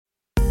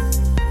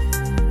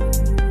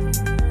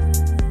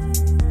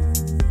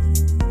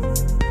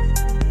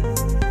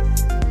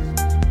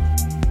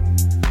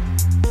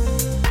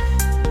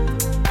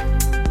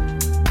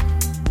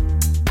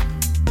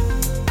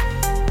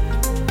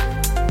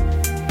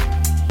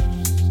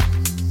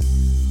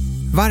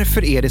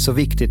Varför är det så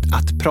viktigt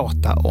att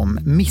prata om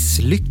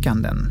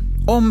misslyckanden?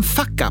 Om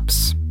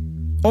fuck-ups?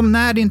 Om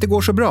när det inte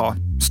går så bra?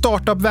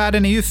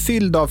 Startup-världen är ju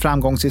fylld av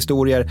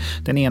framgångshistorier,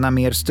 den ena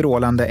mer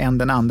strålande än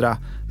den andra.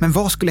 Men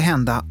vad skulle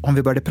hända om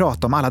vi började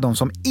prata om alla de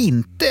som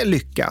inte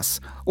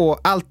lyckas och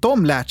allt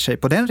de lärt sig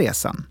på den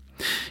resan?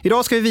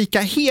 Idag ska vi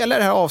vika hela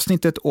det här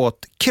avsnittet åt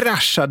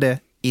kraschade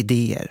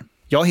idéer.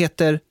 Jag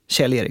heter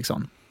Kjell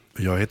Eriksson.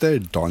 Jag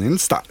heter Daniel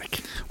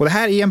Stark. Och det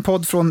här är en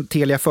podd från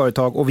Telia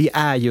Företag och vi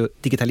är ju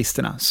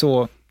digitalisterna.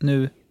 Så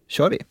nu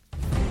kör vi.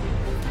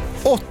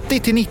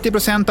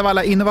 80-90% av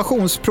alla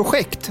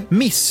innovationsprojekt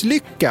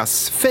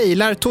misslyckas,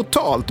 failar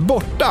totalt,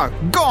 borta,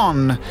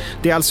 gone.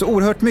 Det är alltså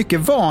oerhört mycket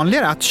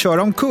vanligare att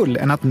köra omkull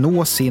än att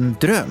nå sin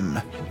dröm.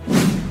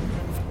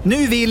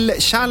 Nu vill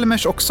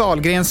Chalmers och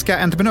Sahlgrenska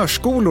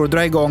entreprenörsskolor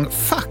dra igång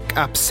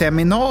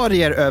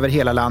fuck-up-seminarier över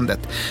hela landet.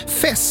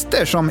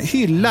 Fester som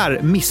hyllar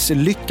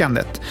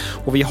misslyckandet.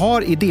 Och vi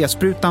har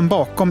idésprutan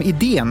bakom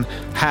idén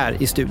här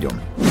i studion.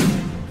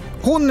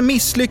 Hon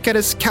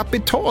misslyckades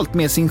kapitalt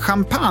med sin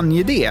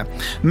champagneidé.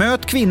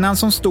 Möt kvinnan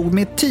som stod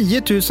med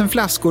 10 000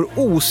 flaskor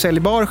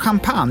osäljbar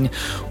champagne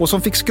och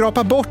som fick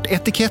skrapa bort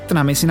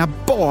etiketterna med sina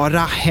bara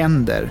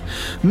händer.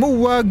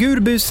 Moa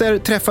Gurbuser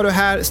träffar du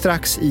här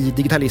strax i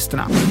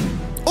Digitalisterna.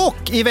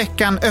 Och i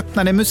veckan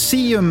öppnade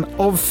Museum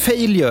of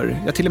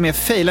Failure. Jag till och med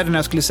failade när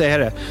jag skulle säga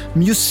det.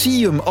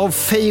 Museum of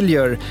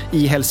Failure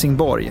i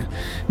Helsingborg.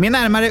 Med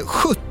närmare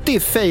 70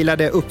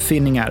 failade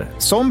uppfinningar.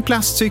 Som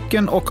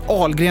plastcykeln och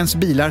Ahlgrens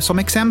bilar som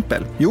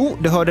exempel. Jo,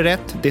 det hörde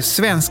rätt. Det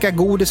svenska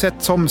godiset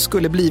som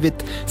skulle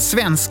blivit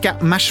svenska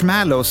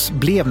marshmallows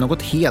blev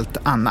något helt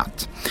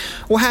annat.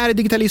 Och här i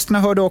Digitalisterna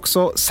hörde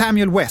också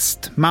Samuel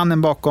West,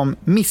 mannen bakom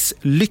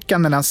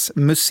Misslyckandenas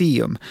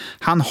museum.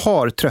 Han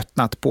har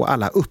tröttnat på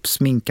alla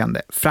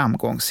uppsminkande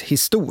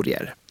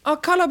framgångshistorier.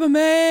 Kolla på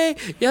mig!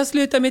 Jag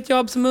slutar mitt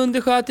jobb som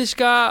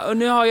undersköterska och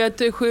nu har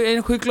jag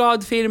en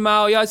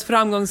chokladfirma och jag är så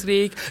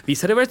framgångsrik.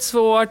 Visst har det varit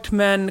svårt,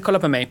 men kolla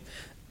på mig.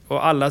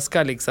 Och alla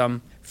ska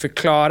liksom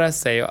förklara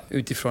sig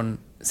utifrån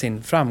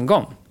sin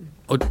framgång.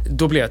 Och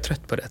då blir jag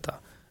trött på detta.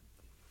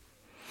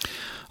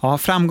 Ja,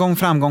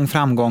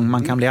 framgång.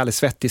 Man kan bli alldeles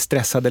svettig,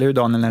 stressad, eller hur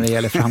Daniel, när det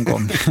gäller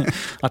framgång.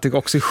 Att det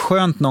också är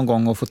skönt någon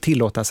gång att få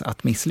tillåtas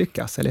att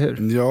misslyckas, eller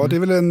hur? Ja, det är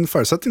väl en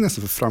förutsättning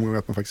nästan för framgång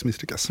att man faktiskt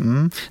misslyckas.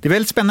 Det är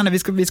väldigt spännande.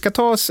 Vi ska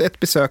ta oss ett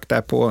besök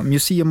där på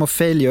Museum of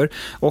Failure.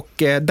 Och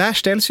där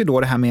ställs ju då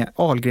det här med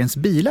Ahlgrens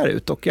bilar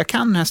ut. Och jag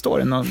kan den här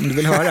storyn om du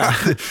vill höra.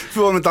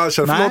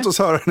 Förlåt oss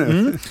höra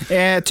nu.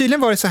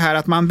 Tydligen var det så här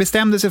att man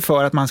bestämde sig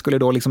för att man skulle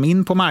då liksom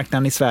in på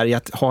marknaden i Sverige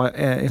att ha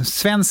en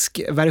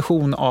svensk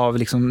version av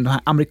liksom de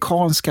här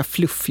amerikanska,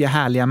 fluffiga,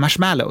 härliga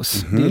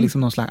marshmallows. Det är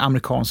liksom någon slags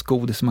amerikansk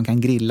godis som man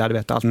kan grilla, du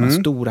vet, allt de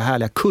stora,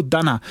 härliga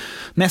kuddarna.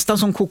 Nästan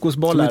som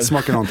kokosbollar. Som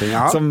smakar någonting,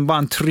 ja. Som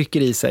bara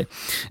trycker i sig.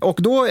 Och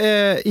då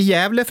i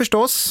Gävle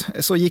förstås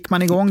så gick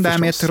man igång där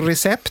med ett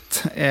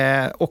recept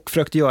och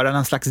försökte göra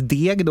en slags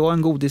deg då,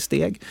 en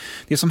godisdeg.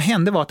 Det som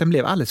hände var att den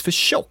blev alldeles för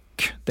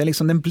tjock.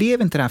 Den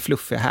blev inte det här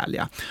fluffiga,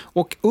 härliga.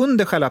 Och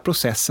under själva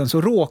processen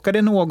så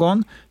råkade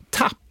någon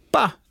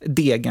tappa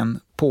degen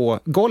på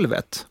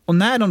golvet. Och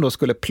när de då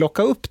skulle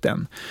plocka upp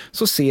den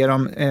så ser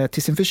de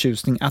till sin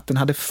förtjusning att den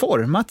hade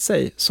format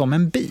sig som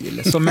en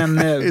bil, som en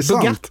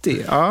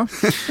Bugatti. Ja.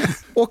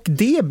 Och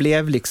det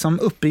blev liksom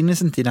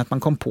upprinnelsen till att man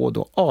kom på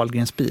då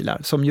Ahlgrens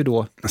bilar, som ju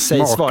då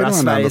sägs vara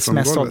Sveriges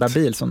mest sålda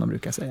bil, som de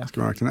brukar säga. Ska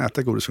man verkligen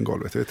äta godis från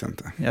golvet? Det vet jag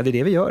inte. Ja, det är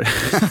det vi gör.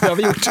 Det har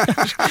vi gjort.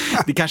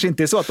 Det kanske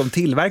inte är så att de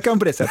tillverkar dem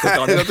på det sättet.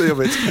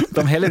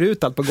 De häller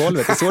ut allt på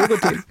golvet. Det är så det går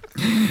till.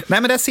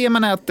 Nej, men där ser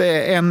man att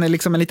en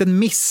liten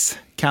miss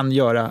kan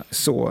göra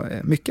så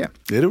mycket.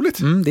 Det är roligt.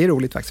 Det är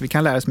roligt faktiskt. Vi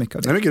kan lära oss mycket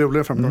av det. Det är mycket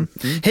roligare framgång.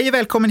 Hej och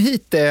välkommen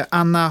hit,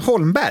 Anna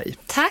Holmberg.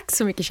 Tack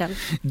så mycket, Kjell.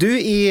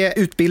 Du är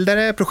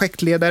utbildare,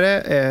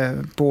 projektledare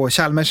på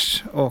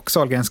Chalmers och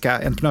Sahlgrenska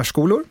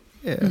entreprenörsskolor.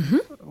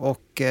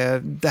 Och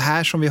det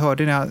här som vi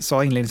hörde när jag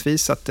sa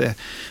inledningsvis att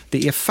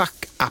det är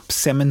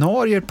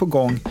fuck-up-seminarier på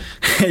gång.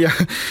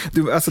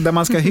 Alltså där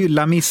man ska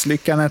hylla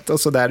misslyckandet och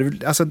sådär.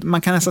 Alltså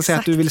man kan nästan säga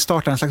att du vill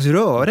starta en slags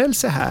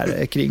rörelse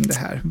här kring det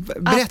här.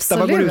 Berätta, absolut.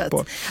 Vad går det ut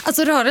på?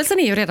 Alltså rörelsen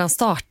är ju redan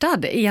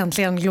startad,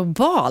 egentligen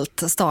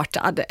globalt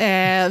startad.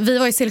 Vi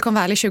var i Silicon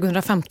Valley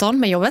 2015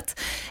 med jobbet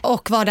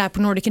och var där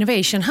på Nordic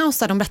Innovation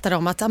House där de berättade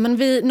om att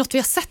något vi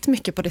har sett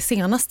mycket på det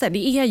senaste,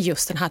 det är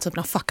just den här typen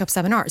av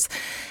fuck-up-seminars.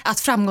 Att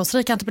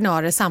framgångsrika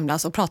entreprenörer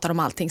samlas och pratar om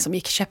allting som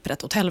gick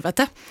käpprätt åt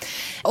helvete.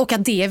 Och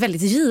att det är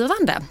väldigt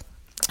givande.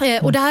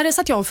 Och där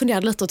satt jag och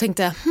funderade lite och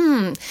tänkte,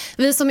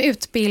 vi som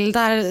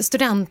utbildar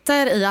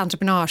studenter i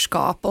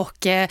entreprenörskap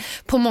och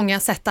på många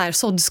sätt är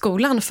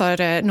såddskolan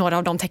för några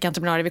av de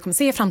tech-entreprenörer vi kommer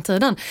se i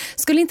framtiden.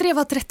 Skulle inte det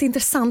vara ett rätt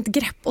intressant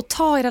grepp att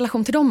ta i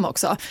relation till dem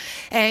också?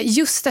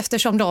 Just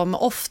eftersom de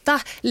ofta,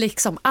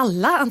 liksom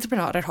alla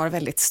entreprenörer, har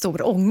väldigt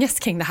stor ångest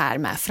kring det här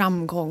med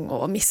framgång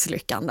och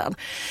misslyckanden.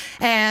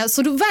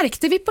 Så då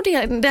verkte vi på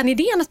den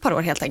idén ett par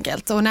år helt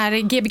enkelt. Och när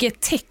Gbg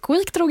Tech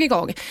Week drog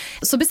igång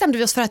så bestämde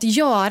vi oss för att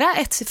göra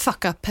ett ett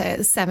fuck-up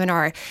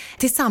seminar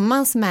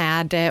tillsammans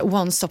med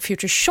One Stop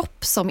Future Shop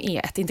som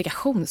är ett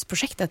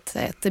integrationsprojekt,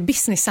 ett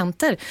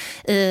businesscenter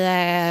i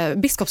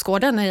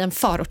Biskopsgården i en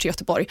förort till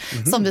Göteborg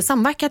som vi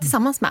samverkar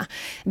tillsammans med.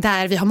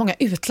 Där vi har många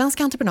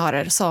utländska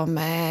entreprenörer som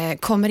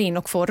kommer in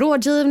och får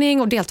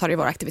rådgivning och deltar i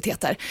våra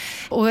aktiviteter.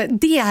 Och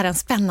det är en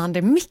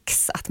spännande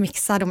mix att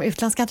mixa de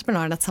utländska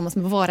entreprenörerna tillsammans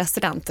med våra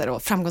studenter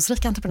och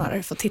framgångsrika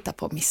entreprenörer för att titta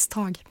på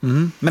misstag.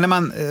 Men när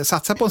man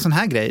satsar på en sån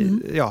här grej,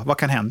 vad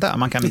kan hända?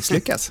 Man kan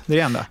misslyckas, det är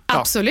det enda.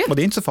 Absolut. Och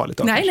det är inte så farligt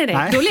då.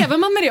 Nej. Då lever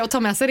man med det och tar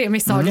med sig det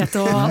misstaget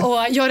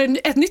och gör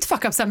ett nytt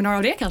fuck-up-seminar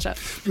av det kanske.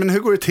 Men hur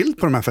går det till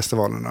på de här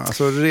festivalerna?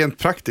 Alltså rent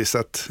praktiskt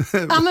sett.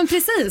 Ja men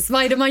precis,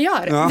 vad är det man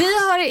gör? Ja. Vi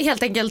har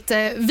helt enkelt,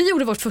 vi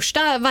gjorde vårt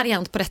första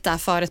variant på detta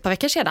för ett par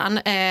veckor sedan.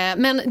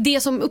 Men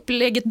det som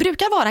upplägget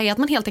brukar vara är att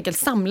man helt enkelt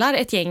samlar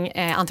ett gäng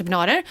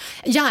entreprenörer,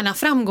 gärna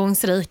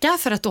framgångsrika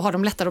för att då har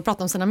de lättare att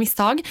prata om sina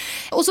misstag.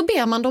 Och så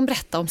ber man dem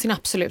berätta om sin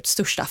absolut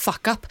största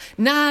fuck-up.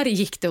 När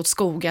gick det åt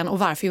skogen och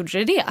varför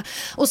gjorde det?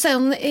 Och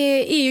sen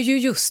är ju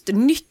just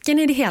nyckeln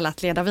i det hela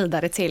att leda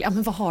vidare till,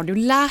 men vad har du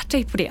lärt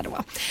dig på det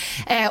då?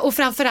 Och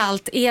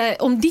framförallt,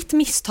 om ditt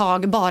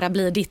misstag bara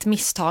blir ditt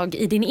misstag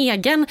i din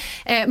egen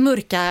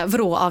mörka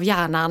vrå av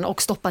hjärnan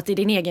och stoppat i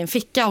din egen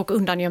ficka och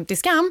undangömt i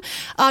skam,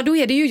 då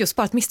är det ju just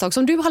bara ett misstag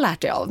som du har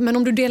lärt dig av. Men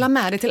om du delar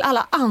med dig till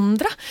alla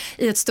andra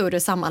i ett större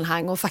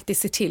sammanhang och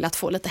faktiskt ser till att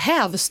få lite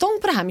hävstång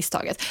på det här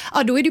misstaget,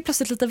 då är det ju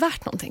plötsligt lite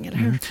värt någonting, eller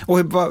hur? Och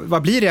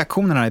vad blir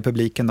reaktionerna i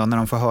publiken då när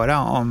de får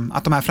höra om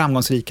att de här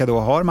framgångsrika då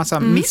har massa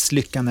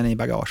misslyckanden i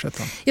bagaget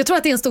då? Jag tror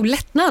att det är en stor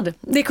lättnad.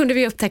 Det kunde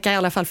vi upptäcka i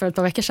alla fall för ett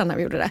par veckor sedan när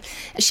vi gjorde det.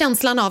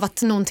 Känslan av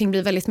att någonting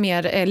blir väldigt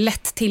mer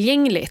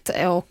lättillgängligt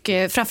och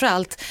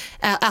framförallt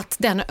att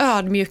den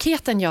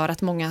ödmjukheten gör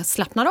att många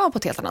slappnar av på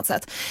ett helt annat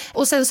sätt.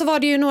 Och sen så var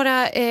det ju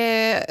några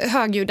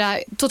högljudda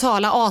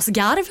totala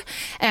asgarv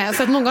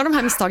för att många av de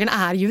här misstagen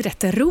är ju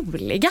rätt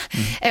roliga.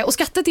 Och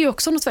skrattet är ju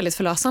också något väldigt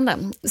förlösande.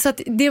 Så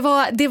att det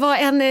var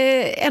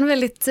en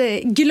väldigt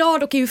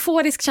glad och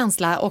euforisk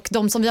känsla, och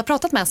de som vi har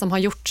pratat med som har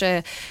gjort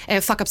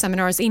fuck-up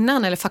seminars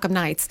innan eller fuck-up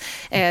nights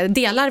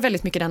delar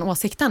väldigt mycket den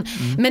åsikten.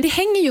 Men det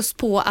hänger just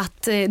på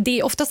att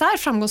det oftast är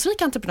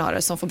framgångsrika entreprenörer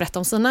som får berätta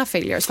om sina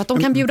failures för att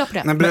de kan bjuda på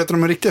det. Men berättar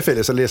de om riktiga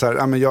failures eller är det så här,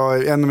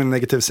 en av mina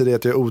negativa sidor är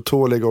att jag är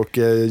otålig och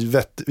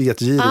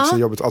vetgirig så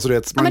jobbigt. Alltså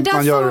det men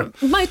där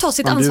får man ju ta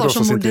sitt ansvar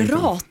som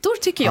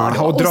moderator tycker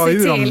jag. Och dra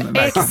ur dem.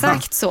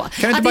 Exakt så.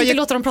 Att inte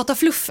låta dem prata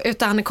fluff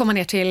utan komma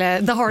ner till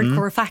the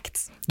hardcore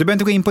facts. Du behöver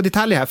inte gå in på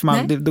detaljer här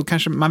för då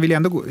kanske man vill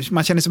ändå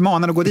man känner sig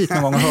manad att gå dit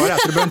någon gång och höra,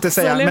 så du behöver inte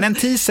säga, men en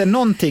teaser,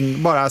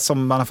 någonting bara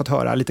som man har fått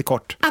höra lite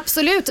kort.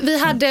 Absolut, vi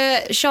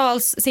hade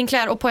Charles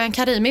Sinclair och Poyan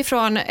Karimi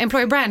från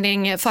employer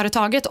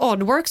branding-företaget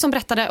Oddwork som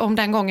berättade om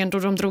den gången då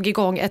de drog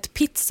igång ett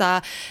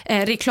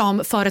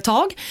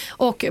pizza-reklamföretag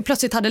och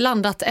plötsligt hade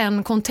landat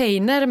en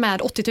container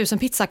med 80 000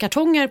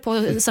 pizzakartonger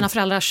på sina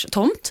föräldrars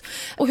tomt,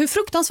 och hur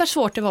fruktansvärt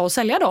svårt det var att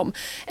sälja dem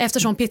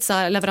eftersom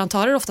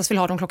pizzaleverantörer oftast vill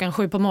ha dem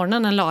 7:00 på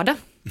morgonen en lördag.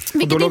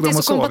 Vilket inte är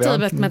så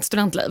kompatibelt med ett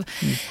studentliv.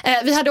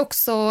 Vi hade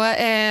också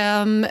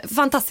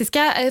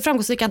fantastiska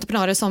framgångsrika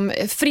entreprenörer som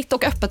fritt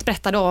och öppet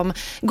berättade om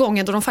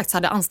gången då de faktiskt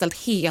hade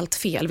anställt helt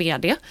fel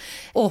vd.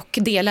 Och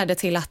det ledde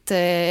till att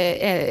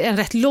en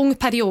rätt lång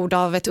period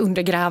av ett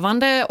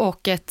undergrävande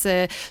och ett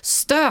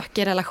stök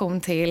i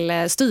relation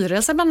till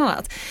styrelsen bland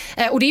annat.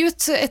 Och det är ju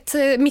ett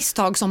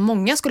misstag som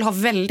många skulle ha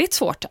väldigt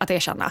svårt att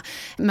erkänna,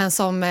 men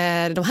som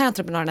de här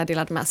entreprenörerna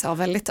delade med sig av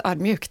väldigt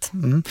ödmjukt.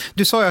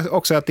 Du sa ju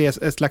också att det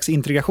är ett slags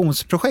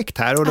integrationsprojekt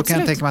här, och då kan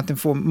jag tänka mig att det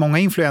får många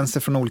influenser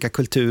från olika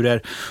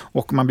kulturer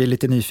och man blir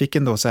lite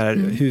nyfiken då så här,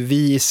 hur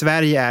vi i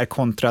Sverige är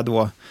kontra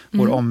då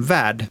vår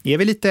omvärld. Är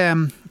vi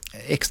lite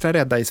extra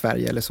rädda i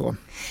Sverige eller så?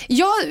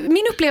 Ja,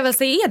 min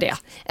upplevelse är det.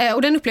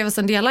 Och den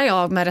upplevelsen delar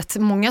jag med rätt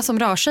många som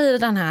rör sig i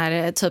den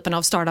här typen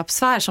av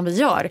startup-sfär som vi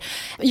gör.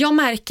 Jag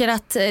märker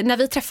att när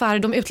vi träffar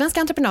de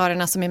utländska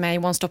entreprenörerna som är med i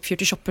One Stop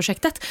Future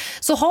Shop-projektet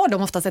så har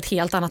de oftast ett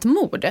helt annat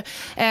mod.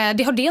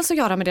 Det har dels att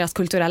göra med deras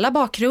kulturella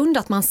bakgrund,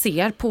 att man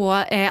ser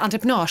på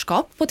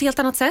entreprenörskap på ett helt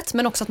annat sätt,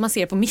 men också att man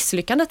ser på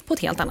misslyckandet på ett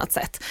helt annat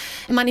sätt.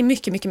 Man är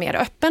mycket, mycket mer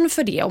öppen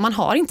för det, och man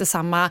har inte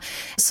samma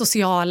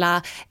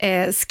sociala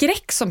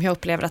skräck som jag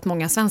upplever att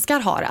många svenskar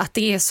har. Att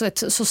det är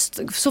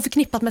så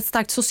förknippat med ett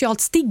starkt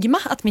socialt stigma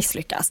att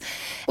misslyckas.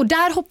 Och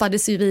där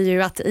hoppades vi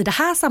ju att i det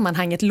här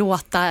sammanhanget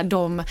låta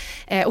de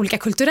olika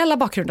kulturella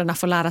bakgrunderna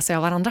få lära sig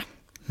av varandra.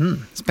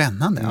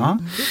 Spännande, ja.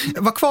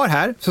 Var kvar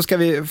här så ska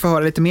vi få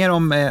höra lite mer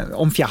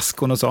om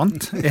fiaskon och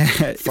sånt.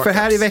 För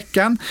här i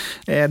veckan,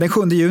 den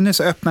 7 juni,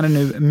 så öppnade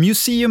nu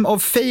Museum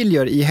of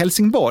Failure i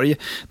Helsingborg.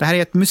 Det här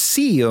är ett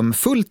museum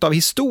fullt av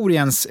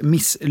historiens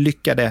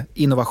misslyckade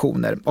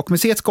innovationer. Och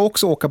museet ska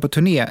också åka på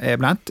turné,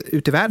 bland annat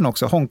ut i världen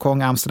också.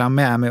 Hongkong, Amsterdam,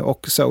 Miami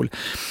och Seoul.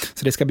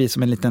 Så det ska bli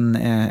som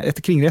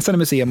ett kringresande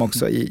museum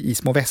också i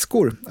små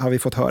väskor, har vi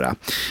fått höra.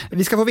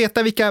 Vi ska få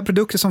veta vilka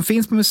produkter som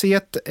finns på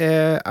museet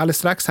alldeles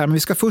strax här, men vi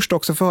ska ska först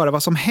också få höra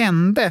vad som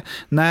hände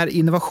när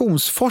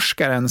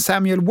innovationsforskaren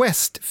Samuel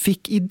West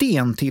fick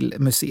idén till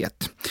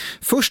museet.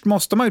 Först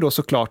måste man ju då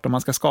såklart, om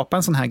man ska skapa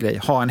en sån här grej,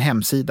 ha en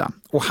hemsida.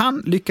 Och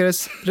han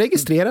lyckades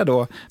registrera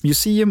då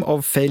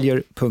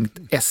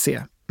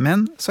museumoffailure.se.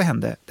 Men så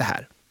hände det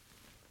här.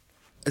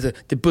 Alltså,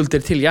 det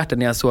bultade till hjärtat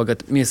när jag såg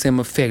att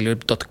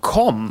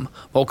museumoffailure.com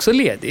var också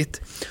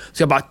ledigt.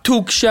 Så jag bara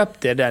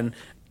köpte den.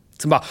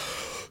 Så bara,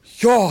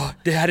 ja,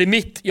 det här är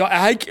mitt.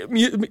 Jag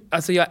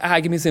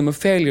äger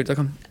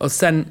museumoffailure.com. Och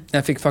sen när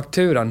jag fick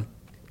fakturan,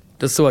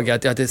 då såg jag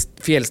att jag hade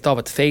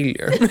felstavat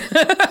failure.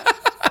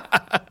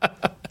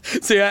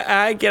 Så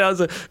jag äger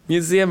alltså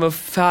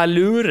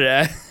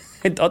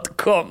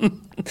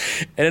museumoffailure.com.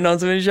 Är det någon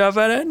som vill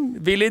köpa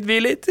den?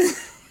 Billigt.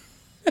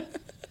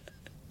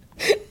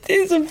 Det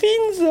är så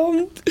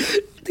pinsamt.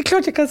 Det är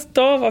klart jag kan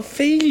stava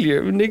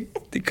failure, men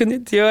det kunde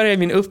jag inte göra i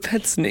min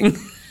upphetsning.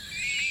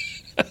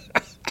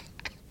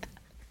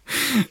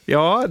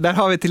 Ja, där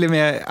har vi till och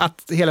med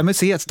att hela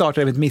museet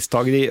startade med ett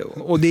misstag.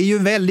 Och det är ju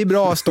en väldigt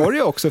bra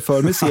story också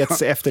för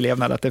museets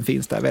efterlevnad att den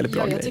finns där. Väldigt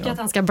bra jag tycker att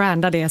han ska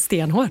branda det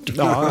stenhårt.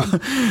 Ja,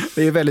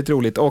 det är väldigt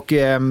roligt.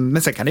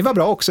 Men sen kan det vara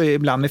bra också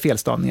ibland med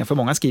felstavningar, för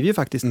många skriver ju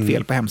faktiskt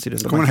fel på hemsidor.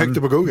 Så kommer högt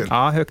upp på Google.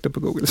 Ja, högt upp på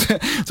Google.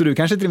 Så du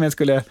kanske till och med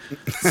skulle,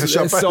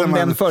 som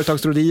den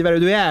företagsrådgivare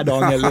du är,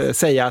 Daniel,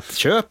 säga att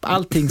köp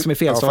allting som är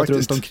felstavat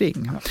runt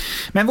omkring.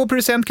 Men vår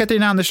producent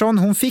Katarina Andersson,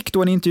 hon fick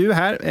då en intervju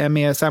här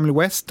med Samuel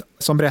West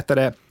som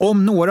berättade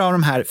om några av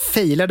de här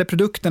failade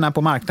produkterna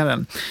på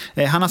marknaden.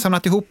 Han har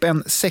samlat ihop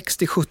en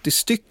 60-70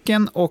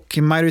 stycken och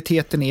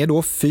majoriteten är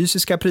då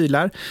fysiska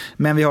prylar.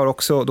 Men vi har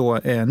också då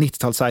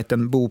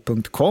 90-talssajten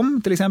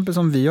bo.com till exempel,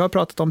 som vi har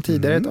pratat om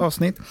tidigare i ett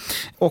avsnitt.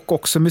 Och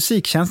också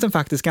musiktjänsten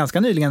faktiskt ganska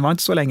nyligen, var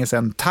inte så länge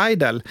sedan,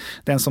 Tidal,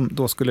 den som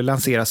då skulle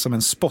lanseras som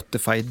en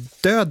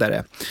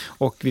Spotify-dödare.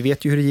 Och vi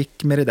vet ju hur det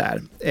gick med det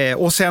där.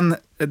 Och sen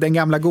den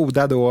gamla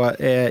goda då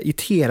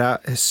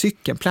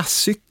Itera-cykeln,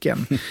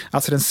 plastcykeln.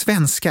 Alltså den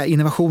svenska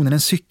innovationen, en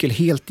cykel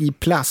helt i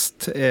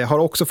plast, har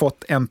också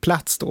fått en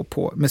plats då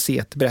på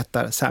museet,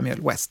 berättar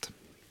Samuel West.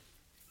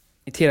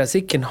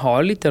 Itera-cykeln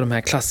har lite av de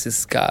här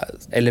klassiska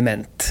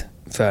element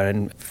för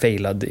en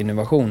failad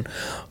innovation.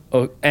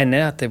 Och en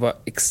är att det var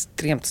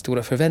extremt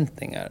stora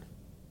förväntningar.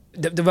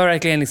 Det var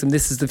verkligen liksom,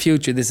 this is the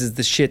future, this is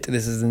the shit,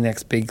 this is the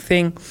next big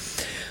thing.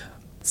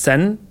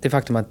 Sen, det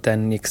faktum att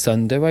den gick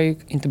sönder var ju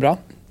inte bra.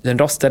 Den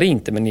rostade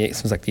inte, men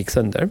som sagt gick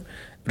sönder.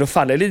 Då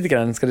faller det lite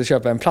grann. Ska du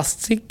köpa en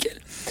plastcykel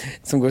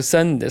som går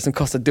sönder, som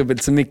kostar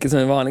dubbelt så mycket som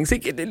en vanlig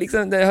cykel? Det,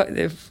 liksom,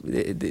 det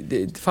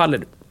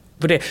faller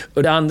på det.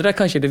 Och det andra,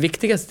 kanske det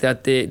viktigaste, är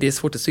att det är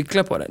svårt att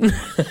cykla på den.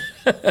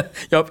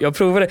 jag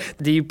provade.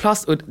 Det är ju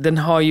plast och den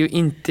har ju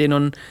inte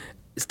någon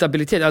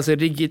stabilitet. Alltså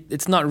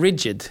it's not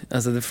rigid,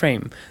 alltså the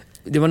frame.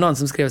 Det var någon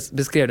som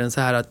beskrev den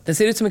så här att den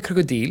ser ut som en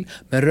krokodil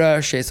men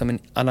rör sig som en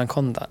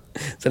anakonda.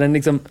 Så den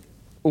liksom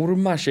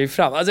ormar sig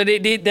fram. Alltså det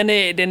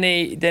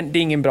är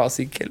ingen bra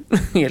cykel,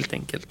 helt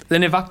enkelt.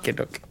 Den är vacker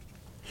dock.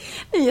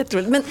 Det är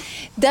jätteroligt. Men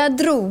där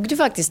drog du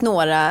faktiskt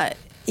några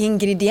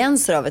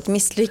ingredienser av ett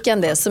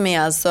misslyckande, som är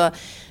alltså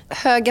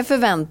höga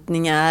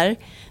förväntningar,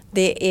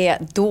 det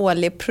är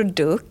dålig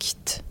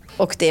produkt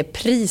och det är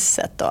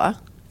priset då.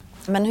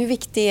 Men hur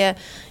viktig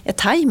är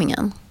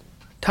tajmingen?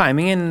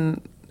 Tajmingen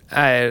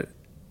är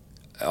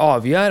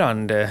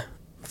avgörande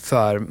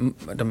för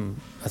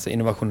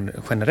innovation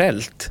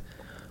generellt.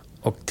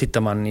 Och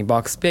tittar man i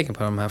bakspegeln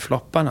på de här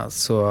flopparna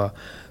så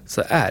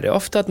är det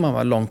ofta att man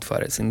var långt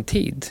före sin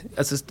tid.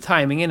 Alltså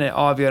timingen är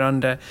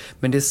avgörande,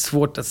 men det är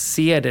svårt att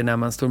se det när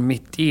man står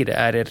mitt i det.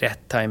 Är det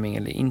rätt timing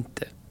eller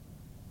inte?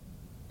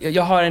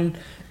 Jag har en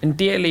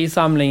del i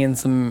samlingen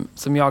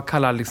som jag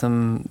kallar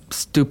liksom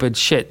stupid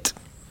shit.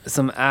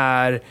 Som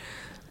är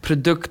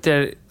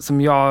produkter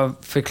som jag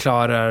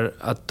förklarar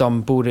att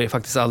de borde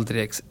faktiskt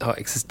aldrig ha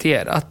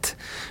existerat.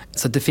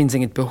 Så att det finns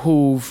inget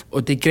behov,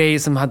 och det är grejer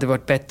som hade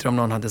varit bättre om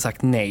någon hade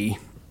sagt nej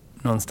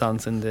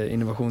någonstans under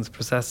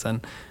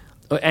innovationsprocessen.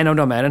 Och en av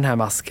dem är den här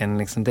masken.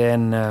 Liksom.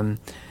 Det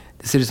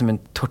ser ut som en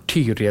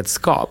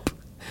tortyrredskap.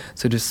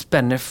 Så du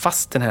spänner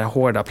fast den här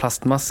hårda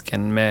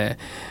plastmasken med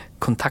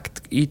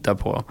kontaktyta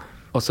på.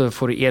 Och så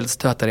får du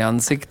elstötar i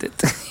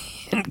ansiktet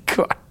en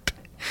kvart.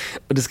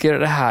 Och du ska göra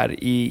det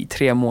här i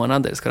 3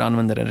 månader. Ska du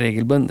använda den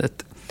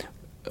regelbundet.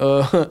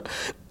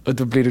 Och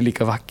då blir du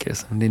lika vacker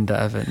som Linda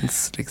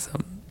Evans.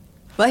 Liksom.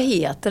 Vad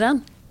heter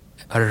den?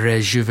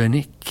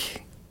 Rejuvenic.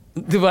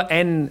 Det var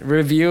en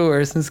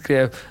reviewer som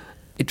skrev: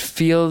 It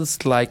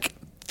feels like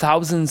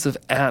thousands of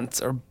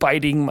ants are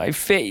biting my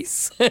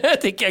face. Det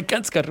tycker jag är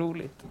ganska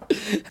roligt.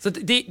 Så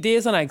det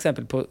är sådana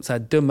exempel på så här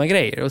dumma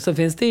grejer. Och så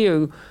finns det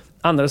ju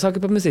andra saker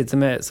på museet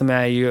som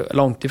är ju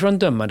långt ifrån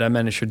dumma, där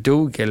människor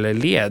dog eller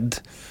led.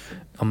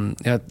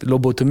 Ett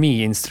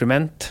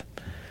lobotomi-instrument.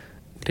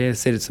 Det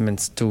ser ut som en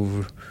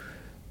stor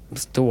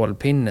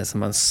stålpinne som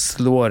man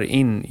slår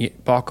in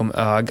bakom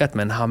ögat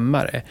med en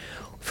hammare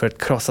för att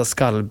krossa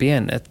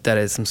skallbenet där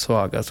det är som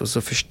svagast, och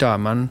så förstör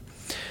man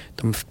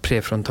de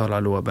prefrontala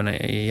loberna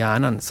i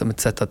hjärnan som ett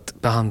sätt att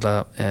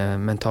behandla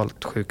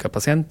mentalt sjuka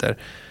patienter.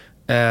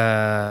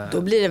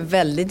 Då blir det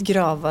väldigt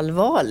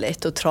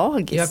gravallvarligt och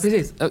tragiskt. Ja,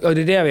 precis. Och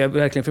det är det jag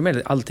verkligen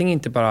förmedlar. Allting är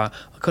inte bara,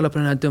 kolla på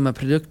den här dumma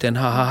produkten,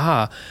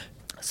 ha.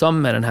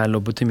 Som med den här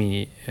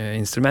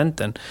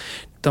lobotomi-instrumenten.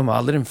 De var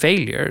aldrig en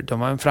failure, de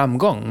var en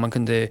framgång. Man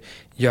kunde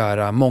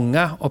göra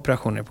många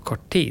operationer på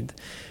kort tid.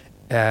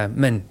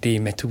 Men det är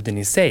metoden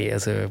i sig,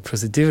 alltså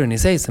proceduren i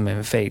sig som är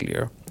en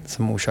failure.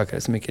 Som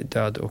orsakade så mycket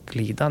död och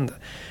lidande.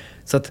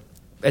 Så att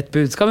ett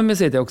budskap med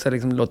museet är också att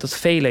liksom, låt oss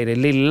faila i det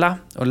lilla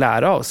och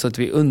lära oss så att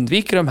vi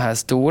undviker de här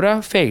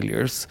stora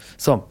failures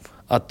som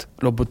att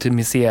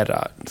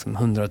lobotomisera liksom,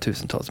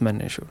 hundratusentals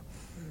människor.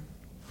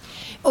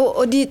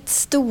 Och ditt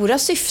stora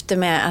syfte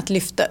med att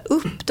lyfta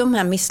upp de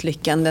här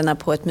misslyckandena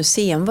på ett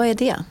museum, vad är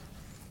det?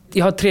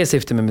 Jag har 3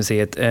 syften med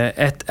museet.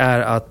 Ett är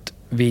att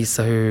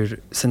visa hur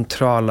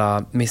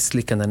centrala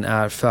misslyckanden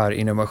är för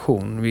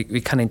innovation.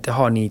 Vi kan inte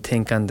ha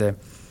nytänkande,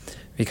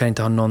 vi kan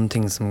inte ha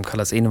någonting som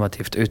kallas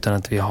innovativt utan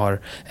att vi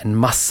har en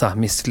massa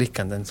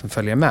misslyckanden som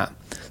följer med.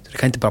 Så det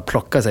kan inte bara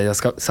plocka sig, jag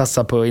ska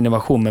satsa på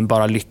innovation men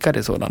bara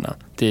lyckade sådana.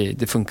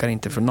 Det funkar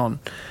inte för någon.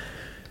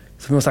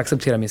 Så vi måste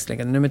acceptera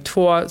misslyckanden. Nummer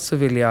 2 så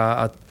vill jag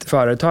att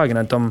företagen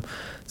att de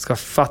ska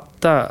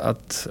fatta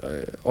att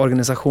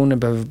organisationer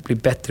behöver bli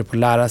bättre på att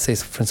lära sig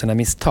från sina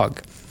misstag.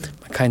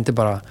 Man kan inte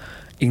bara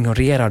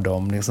ignorera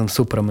dem, liksom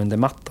sopa dem under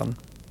mattan.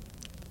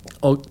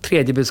 Och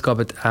 3:e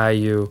budskapet är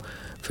ju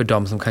för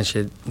de som kanske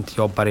inte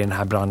jobbar i den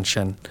här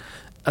branschen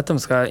att de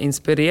ska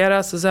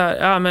inspireras och säga,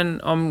 ja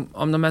men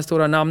om de här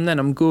stora namnen,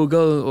 om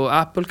Google och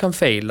Apple kan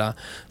faila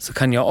så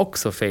kan jag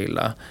också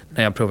faila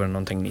när jag provar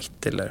någonting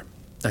nytt eller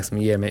liksom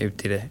ger mig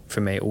ut i det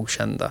för mig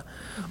okända.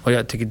 Och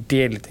jag tycker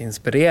det är lite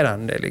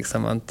inspirerande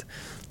liksom, att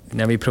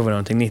när vi provar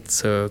någonting nytt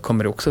så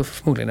kommer det också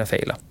förmodligen att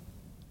faila.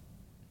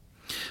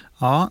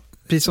 Ja,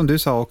 precis som du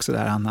sa också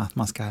där, Anna, att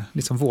man ska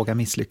liksom våga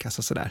misslyckas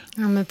och sådär.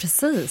 Ja, men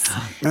precis.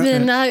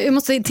 Jag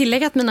måste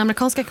tillägga att mina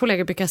amerikanska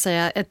kollegor brukar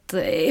säga att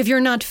if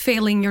you're not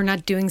failing, you're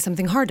not doing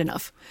something hard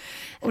enough.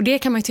 Och det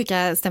kan man ju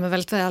tycka stämmer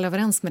väldigt väl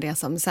överens med det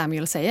som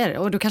Samuel säger.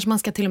 Och då kanske man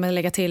ska till och med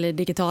lägga till i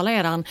digitala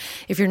eran,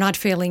 if you're not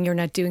failing,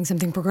 you're not doing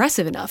something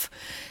progressive enough.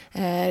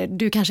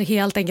 Du kanske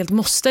helt enkelt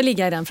måste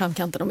ligga i den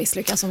framkanten och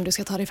misslyckas om du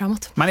ska ta dig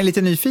framåt. Man är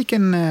lite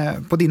nyfiken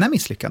på dina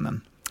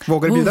misslyckanden.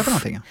 Vågar du bjuda på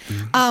någonting?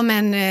 Ja,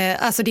 men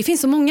alltså det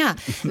finns så många.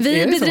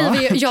 Vi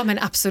bedriver ju, ja men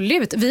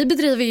absolut. Vi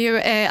bedriver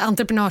ju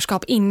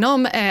entreprenörskap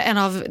inom en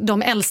av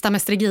de äldsta,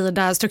 mest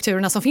rigida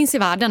strukturerna som finns i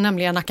världen,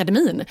 nämligen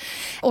akademin.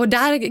 Och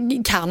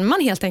där kan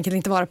man helt enkelt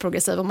inte vara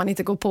progressiv om man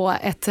inte går på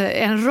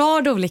en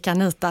rad olika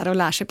nitar och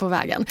lär sig på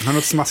vägen. Har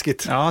något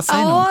smaskigt? Ja,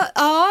 säg något.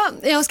 Ja,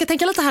 jag ska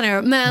tänka lite här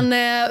nu.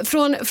 Men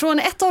från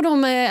ett av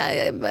de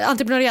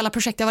entreprenöriella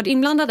projekt jag varit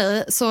inblandad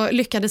i så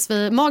lyckades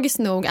vi magiskt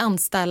nog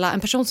anställa en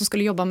person som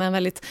skulle jobba med en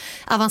väldigt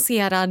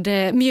avancerad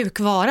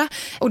mjukvara.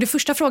 Och det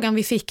första frågan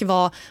vi fick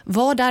var,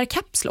 vad är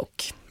Caps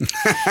Lock?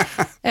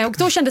 Och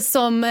då kändes det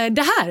som,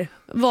 det här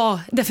var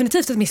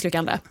definitivt ett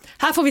misslyckande.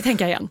 Här får vi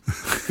tänka igen.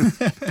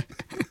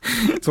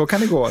 Så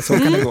kan det gå, så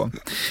kan det gå.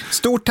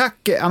 Stort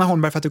tack Anna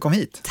Holmberg för att du kom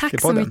hit.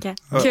 Tack så mycket.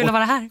 Kul att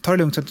vara här. Ta det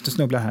lugnt så att du inte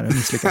snubblar här och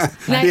misslyckas.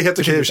 Nej, det är helt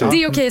okej.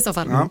 Det är okej i så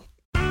fall. Ja.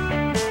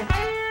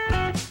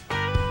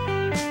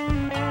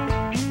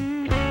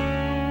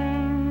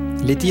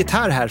 Lite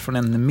gitarr här från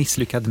en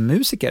misslyckad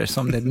musiker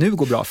som det nu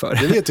går bra för.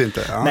 Det vet du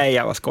inte. Ja. Nej,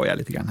 jag var skojar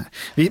lite grann här.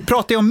 Vi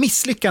pratar ju om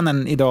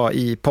misslyckanden idag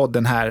i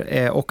podden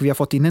här och vi har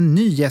fått in en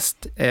ny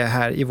gäst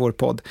här i vår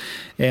podd.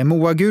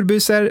 Moa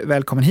Gurbuser,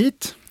 välkommen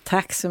hit.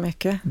 Tack så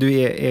mycket. Du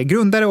är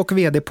grundare och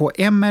vd på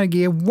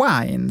MRG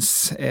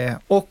Wines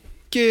och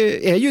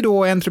är ju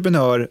då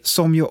entreprenör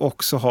som ju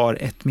också har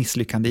ett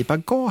misslyckande i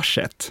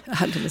bagaget.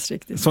 Alldeles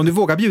riktigt. Som du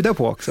vågar bjuda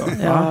på också.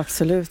 Ja,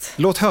 absolut.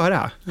 Låt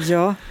höra.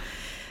 Ja,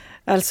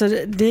 alltså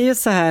det är ju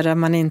så här att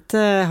man inte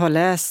har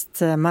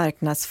läst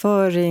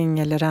marknadsföring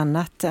eller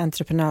annat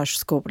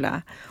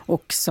entreprenörsskola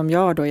och som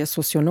jag då är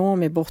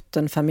socionom i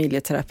botten,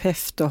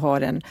 familjeterapeut och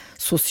har en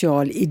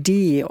social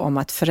idé om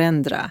att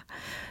förändra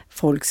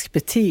folks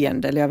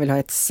beteende, eller jag vill ha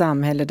ett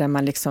samhälle där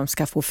man liksom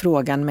ska få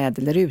frågan med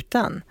eller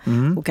utan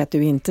och att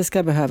du inte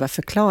ska behöva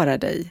förklara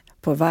dig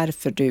på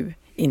varför du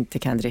inte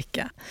kan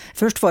dricka.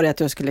 Först var det att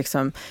jag skulle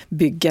liksom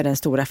bygga den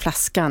stora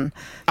flaskan.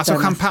 Alltså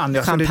champagne, det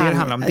är det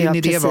handlar om. Din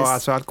idé var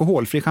alltså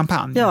alkoholfri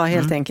champagne. Ja,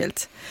 helt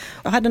enkelt.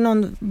 Jag hade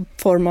någon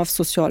form av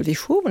social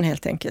vision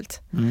helt enkelt.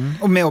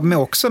 Och med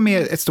också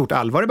med ett stort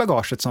allvar i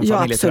bagaget som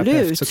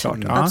familjeterapeut såklart.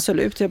 Ja.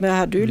 Absolut. Jag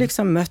hade ju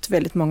liksom mött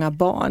väldigt många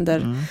barn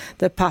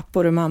där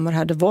pappor och mammor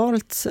hade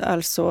valt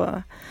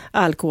alltså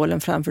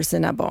alkoholen framför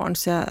sina barn.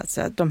 Så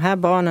de här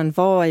barnen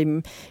var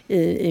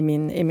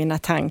i mina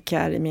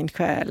tankar, i min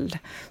själ.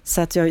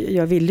 Så att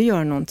jag ville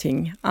göra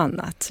någonting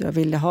annat. Jag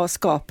ville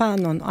skapa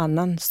någon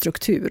annan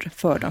struktur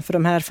för dem. För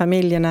de här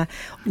familjerna,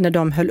 när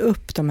de höll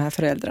upp de här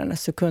föräldrarna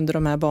så kunde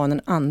de här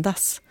barnen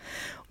andas.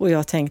 Och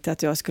jag tänkte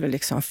att jag skulle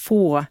liksom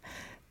få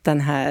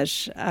den här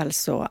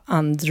alltså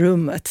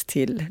andrummet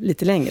till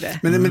lite längre.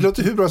 Men det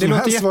låter hur bra som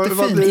helst.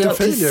 Vad blir en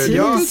failure?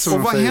 Ja,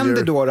 och vad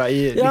händer då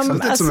i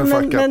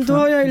liksom, men då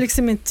har jag ju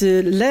liksom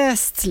inte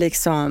läst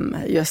liksom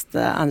just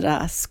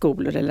andra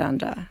skolor eller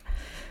andra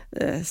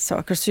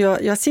saker. Så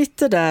jag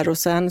sitter där och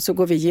sen så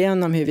går vi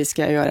igenom hur vi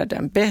ska göra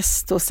den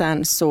bäst och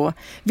sen så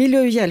vill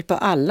jag ju hjälpa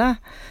alla.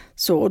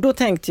 Så, och då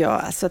tänkte jag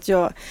alltså att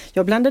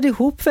jag blandade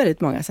ihop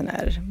väldigt många sådana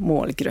här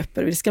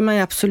målgrupper. Det ska man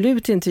ju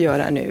absolut inte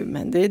göra nu,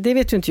 men det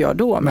vet ju inte jag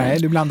då. Men, nej,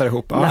 du blandar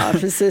ihop. Ja,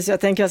 precis. Jag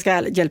tänker jag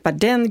ska hjälpa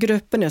den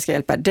gruppen, jag ska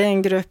hjälpa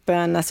den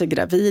gruppen, alltså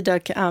gravida,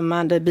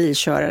 ammande,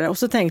 bilkörare. Och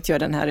så tänkte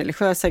jag den här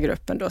religiösa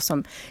gruppen då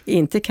som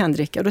inte kan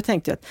dricka. Och då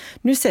tänkte jag att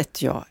nu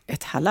sätter jag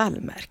ett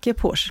halalmärke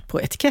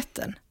på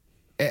etiketten.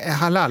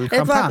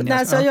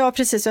 Halal-champagne? Ja,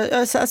 precis.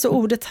 Alltså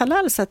ordet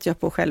halal satte jag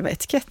på själva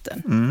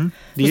etiketten.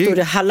 Det då stod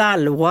det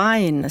halal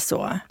wine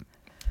så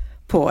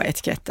på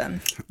etiketten.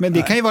 Men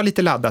det kan ju vara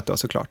lite laddat då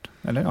såklart.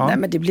 Eller? Ja. Nej,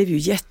 men det blev ju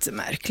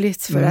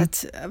jättemärkligt för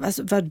att,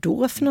 alltså, vad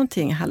då för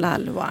någonting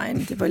halal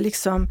wine? Det var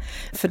liksom,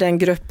 för den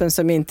gruppen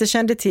som inte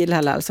kände till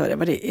halal så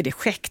är det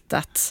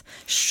skäktat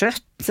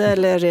kött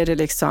eller är det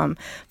liksom,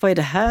 vad är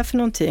det här för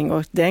någonting?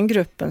 Och den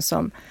gruppen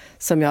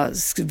som jag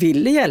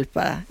ville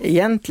hjälpa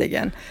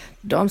egentligen,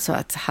 de sa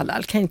att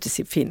halal kan ju inte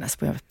finnas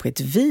på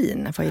ett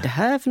vin. Vad är det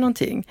här för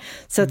någonting?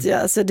 Så att,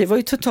 alltså, det var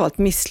ju totalt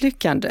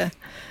misslyckande.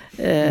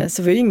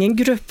 Så det var ju ingen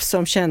grupp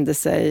som kände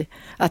sig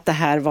att det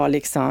här var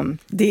liksom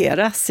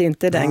deras,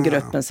 inte den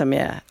gruppen som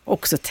jag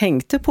också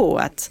tänkte på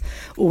att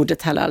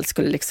ordet halal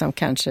skulle liksom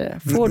kanske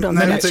få dem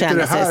att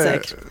känna sig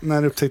säkra.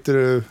 När upptäckte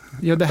du?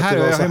 Ja, det här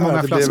är hur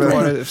många flaskor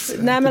var det?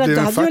 Nej, men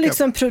det hade jag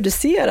liksom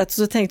producerat och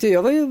så tänkte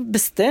jag var ju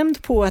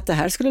bestämd på att det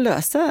här skulle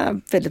lösa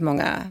väldigt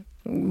många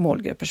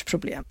målgruppers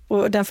problem.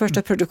 Och den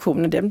första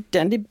produktionen,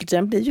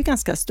 den blir ju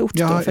ganska stort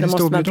då, för det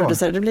måste man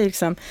producera. Det blir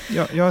liksom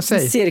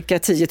cirka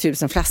 10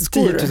 000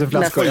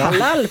 flaskor med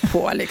halal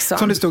på. Liksom.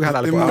 Som det stod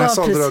halal på. Hur många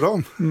sålde du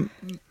dem?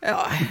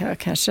 Ja,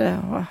 kanske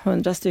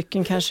 100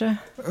 stycken kanske.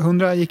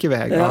 100 gick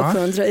iväg. Ja,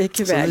 100 gick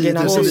iväg.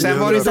 Och sen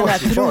var det en sån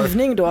här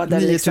provning då.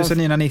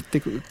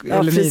 9990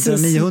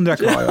 eller 900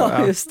 kvar.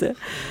 Ja, just det.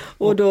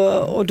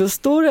 Och då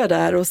står jag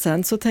där och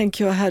sen så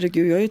tänker jag,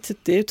 herregud,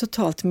 det är ju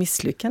totalt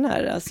misslyckande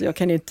här. Alltså jag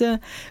kan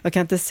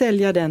inte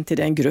sälja den till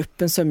den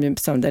gruppen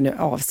som den är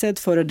avsedd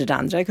för och den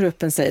andra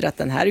gruppen säger att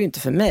den här är ju inte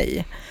för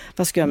mig.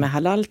 Vad ska jag med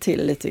halal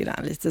till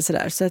lite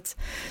sådär. Så att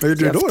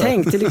jag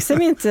tänkte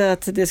liksom inte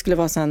att det skulle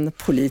vara sån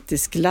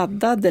politisk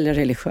laddad eller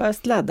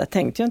religiöst laddad,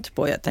 tänkte jag inte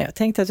på. Jag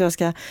tänkte att jag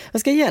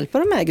ska hjälpa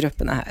de här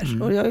grupperna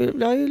här. Och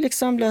jag har ju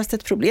liksom löst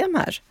ett problem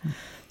här.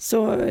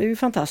 Så det är ju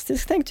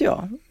fantastiskt, tänkte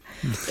jag.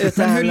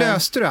 Men hur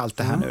löste du allt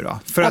det här nu då?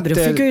 För att, då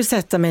fick jag ju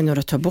sätta mig ner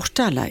och ta bort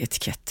alla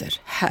etiketter.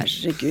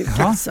 Herregud.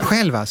 Alltså.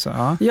 Själv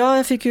alltså? Ja,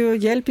 jag fick ju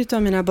hjälp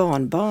av mina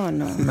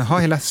barnbarn.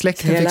 Och hela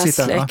släkten fick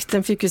sitta? Hela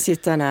släkten fick ju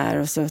sitta där.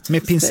 Och så,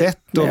 med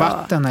pincett och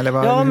vatten eller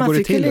vad går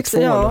det till?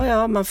 Liksom,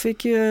 ja, man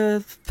fick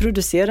ju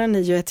producera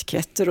 9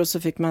 etiketter och så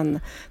fick man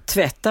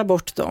tvätta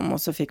bort dem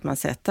och så fick man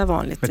sätta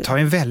vanligt. Men det tar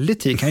ju en väldigt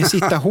tid, kan ju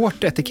sitta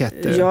hårt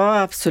etiketter.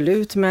 Ja,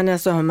 absolut. Men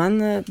alltså, har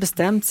man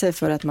bestämt sig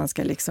för att man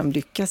ska liksom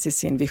lyckas i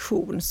sin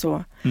vision så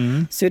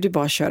är det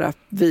bara att köra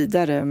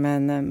vidare.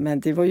 Men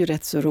det var ju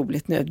rätt så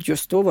roligt nu.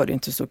 Just då var det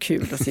inte så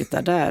kul att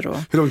sitta där och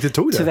hur lång tid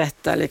tog det?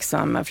 Tvätta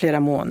liksom flera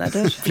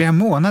månader. Flera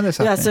månader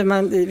satt alltså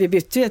vi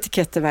bytte ju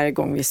etiketter varje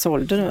gång vi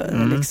sålde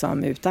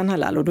liksom utan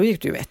halal och då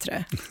gick det ju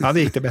bättre. Ja, det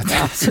gick det bättre.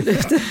 Ja,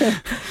 absolut.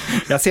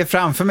 Jag ser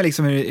framför mig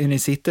liksom hur ni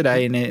sitter där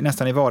inne,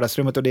 nästan i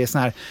vardagsrummet och det är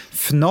sån här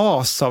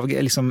fnas av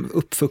liksom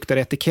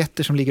uppfuktade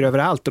etiketter som ligger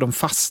överallt och de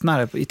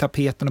fastnar i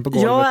tapeten och på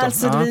golvet. Ja,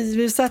 alltså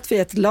vi satt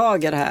vid ett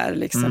lager här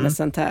liksom med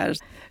sånt här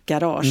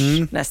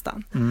garage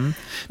nästan.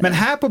 Men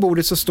här på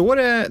bordet så står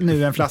det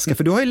nu en flaska,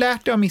 för du har ju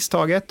lärt dig av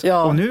misstaget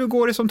och nu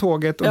går det som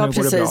tåget och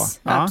nu går det bra.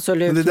 Ja,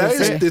 absolut. Men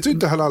det är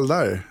inte halal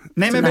där.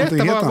 Nej, men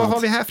berätta, vad har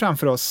vi här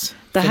framför oss?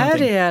 Det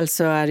här är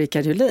alltså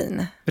Rickard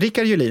Julin.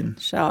 Rickard Julin?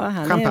 Ja,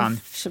 han champagne.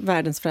 Är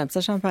världens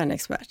främsta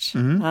champagneexpert.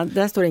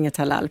 Där står inget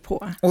halal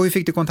på. Och hur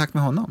fick du kontakt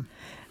med honom?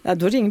 Ja,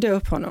 då ringde jag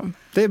upp honom.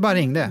 Det bara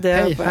ringde?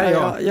 Hej, här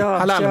är jag.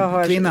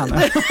 Halal-kvinnan.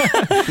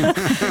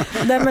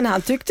 Nej, men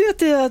han tyckte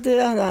ju att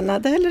han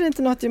hade heller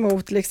inte något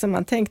emot. Liksom.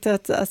 Han tänkte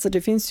att alltså,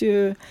 det finns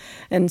ju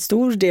en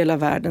stor del av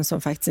världen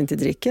som faktiskt inte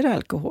dricker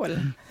alkohol.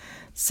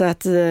 Så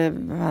att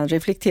han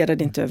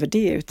reflekterade inte över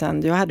det,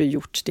 utan jag hade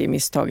gjort det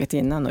misstaget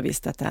innan och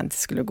visste att det inte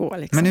skulle gå.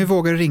 Liksom. Men hur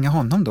vågar du ringa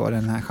honom då,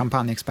 den här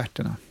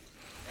champagneexperterna?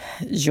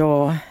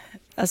 Ja,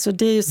 alltså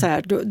det är ju så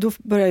här, då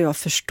börjar jag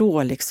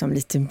förstå liksom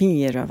lite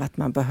mer av att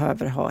man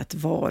behöver ha ett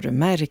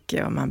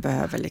varumärke och man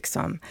behöver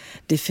liksom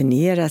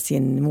definiera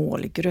sin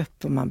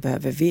målgrupp och man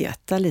behöver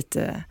veta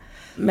lite.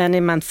 Men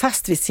är man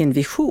fast vid sin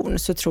vision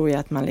så tror jag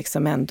att man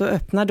liksom ändå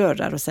öppnar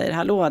dörrar och säger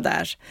hallå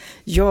där,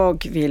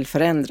 jag vill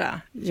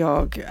förändra.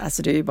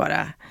 Alltså det är ju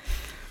bara,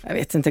 jag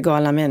vet inte,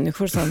 galna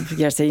människor som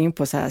ger sig in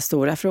på så här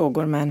stora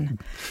frågor, men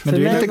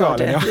du är lite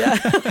galen,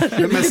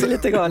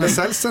 lite galen.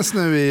 Men säljs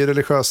nu i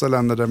religiösa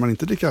länder där man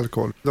inte dricker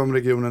alkohol? De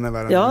regionerna i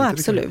världen? Ja,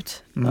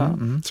 absolut.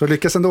 Så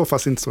lyckas ändå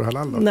fast inte står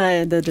halal då?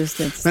 Nej, det är just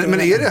inte.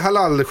 Men är det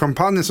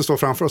halal-champagne som står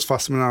framför oss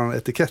fast med en annan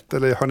etikett,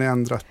 eller har ni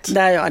ändrat?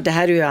 Nej, det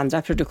här är ju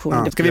andra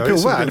produktioner. Ska vi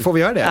prova, eller får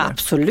vi göra det? Ja,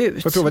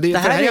 absolut. Det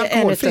här är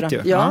alkoholfritt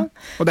ju. Ja,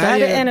 och det här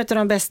är en av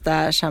de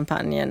bästa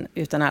champagnen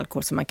utan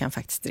alkohol som man kan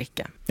faktiskt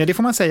dricka. Ja, det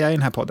får man säga i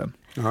den här podden.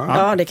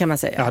 Ja, det kan man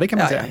säga. Ja, det kan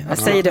man säga. Jag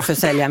säger det för att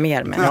sälja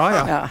mer. Men,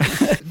 Ja.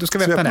 Du ska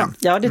öppna den.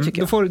 Ja, det tycker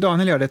jag. Då får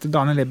Daniel göra det.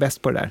 Daniel är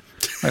bäst på det där.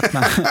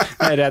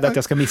 Jag är rädd att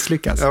jag ska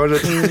misslyckas.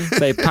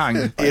 Säg pang.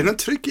 Är det någon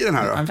tryck i den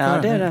här då? Ja,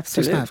 det är det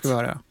absolut. Här ska vi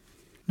höra.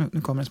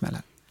 Nu kommer en smäll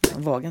här.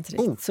 Jag vågar inte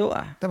riktigt. Så.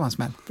 Det var en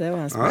smäll. Det var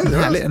en Ja, smäll. det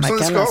var En som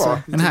det ska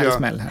vara. En härlig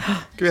smäll här.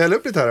 Ska vi hälla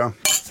upp lite här då?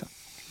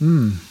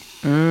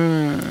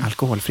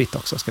 Alkoholfritt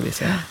också ska vi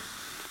säga.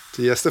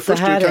 Till gäster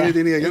först, du kan ju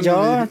din egen.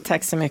 Ja,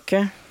 tack så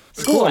mycket.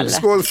 Skål!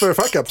 Skål för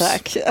fuck-ups.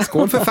 Tack.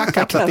 Skål för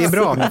fuck-ups, att det är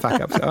bra med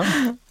fuck-ups. Ja.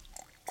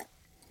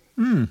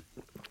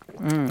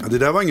 Ja, det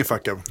där var ingen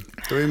fuck-up.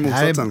 Det var ju Det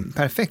här är motsatsen.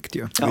 perfekt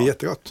ju. Det är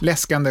jättegott.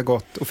 Läskande,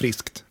 gott och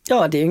friskt.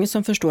 Ja, det är ju ingen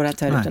som förstår att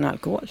det här är utan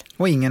alkohol.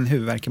 Och ingen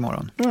huvudvärk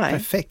imorgon. Nej.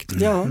 Perfekt.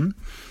 Ja.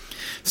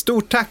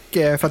 Stort tack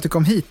för att du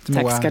kom hit,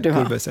 Moa Tack ska du ha.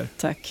 Gullbusser.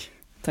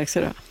 Tack ska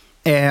du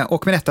ha.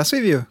 Och med detta så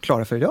är vi ju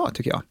klara för idag,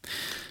 tycker jag.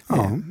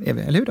 Ja. Är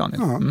vi, eller hur,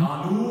 Daniel? Ja.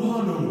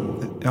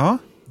 Hallå! Ja.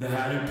 Det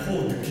här är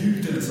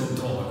poddguden som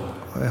talar.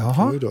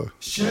 Jaha. Oj då.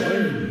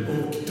 Kjell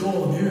och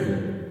Daniel.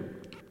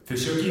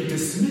 Försök inte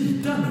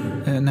smita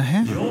nu.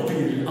 Nähä. Jag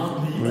vill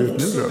att ni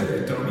också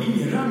berättar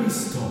om era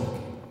misstag.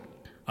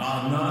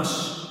 Annars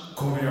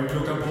kommer jag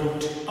plocka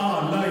bort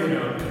alla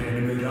era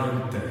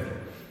prenumeranter.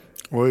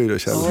 Oj då,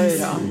 Kjell.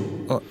 Oj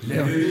då.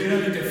 Leverera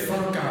lite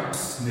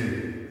fuck-ups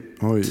nu.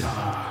 Oj.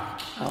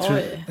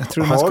 Jag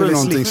tror man Har du skulle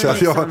någonting, slippa.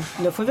 Kjell?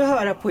 Då får vi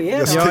höra på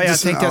er. Ja, jag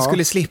tänkte jag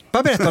skulle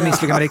slippa berätta om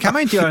misslyckanden, men det kan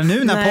man inte göra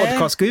nu när Nej.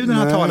 podcastguden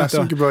har talat.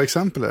 Så mycket bra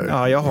exempel här.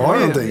 Ja, jag har du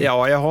någonting?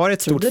 jag har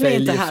ett stort Trodde ni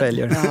inte hade?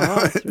 failure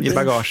Ja, i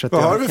bagaget.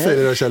 Vad har du för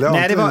failure då, Kjell?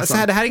 Nej,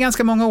 det här är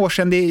ganska många år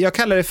sedan. Jag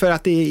kallar det för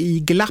att det är i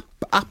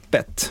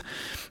Glapp-appet.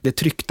 Det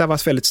tryckta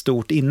var väldigt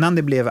stort innan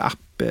det blev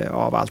app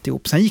av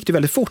alltihop. Sen gick det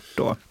väldigt fort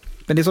då.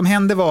 Men det som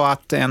hände var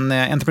att en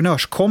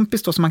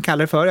entreprenörskompis då, som man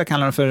kallar det för, jag kallar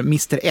honom för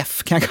Mr.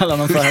 F, kan jag kalla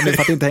honom för nu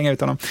för att inte hänga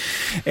ut honom.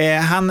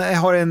 Han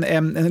har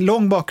en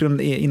lång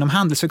bakgrund inom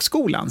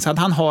Handelshögskolan, så att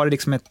han har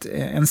liksom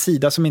en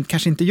sida som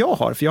kanske inte jag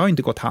har, för jag har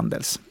inte gått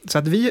Handels. Så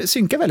att vi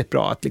synkar väldigt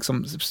bra att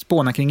liksom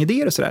spåna kring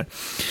idéer och sådär.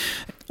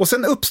 Och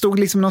sen uppstod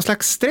liksom någon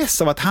slags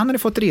stress av att han hade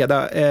fått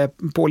reda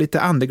på lite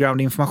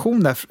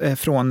underground-information där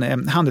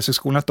från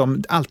Handelshögskolan, att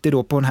de alltid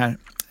då på den här,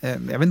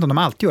 jag vet inte om de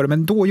alltid gör det,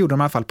 men då gjorde de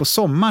i alla fall på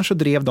sommaren, så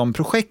drev de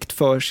projekt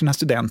för sina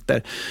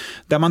studenter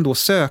där man då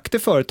sökte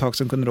företag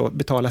som kunde då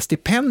betala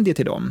stipendier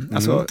till dem.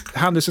 Alltså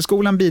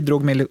Handelshögskolan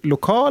bidrog med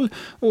lokal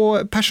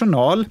och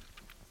personal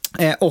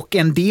och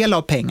en del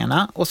av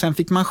pengarna, och sen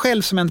fick man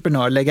själv som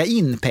entreprenör lägga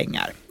in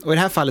pengar. Och i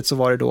det här fallet så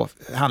var det då,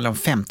 handlar om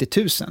 50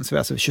 000, så det var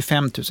alltså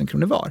 25 000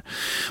 kronor var.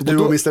 Du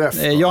och Mr. F?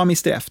 Ja,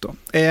 Mr. F då.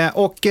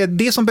 Och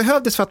det som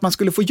behövdes för att man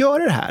skulle få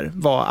göra det här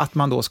var att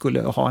man då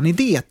skulle ha en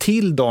idé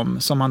till dem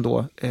som man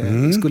då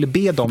skulle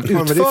be dem utföra.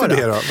 Vad var det för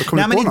idé då?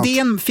 Nej, men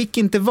idén fick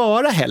inte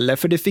vara heller,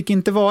 för det fick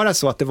inte vara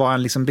så att det var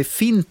en liksom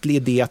befintlig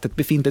idé att ett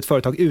befintligt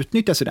företag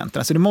utnyttjar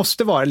studenterna. Så det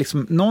måste vara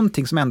liksom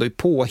någonting som ändå är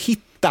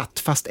påhittat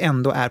fast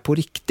ändå är på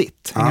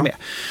riktigt. Hänger med?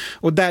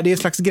 Och där, det är en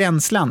slags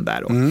gränsland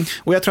där då.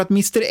 Och jag tror att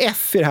Mr.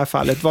 F i det här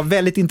fallet var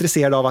väldigt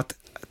intresserad av att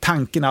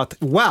tanken att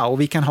wow,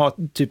 vi kan ha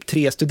typ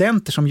 3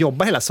 studenter som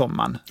jobbar hela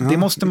sommaren. Det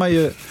måste man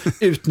ju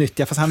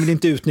utnyttja, fast han vill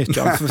inte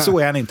utnyttja dem, för så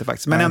är han inte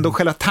faktiskt. Men ändå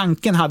själva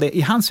tanken hade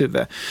i hans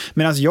huvud.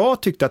 Medan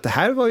jag tyckte att det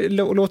här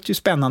låter ju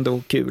spännande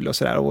och kul och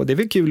sådär. Och det är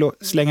väl kul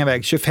att slänga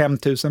iväg 25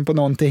 000 på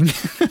någonting.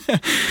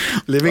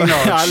 Living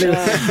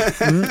large.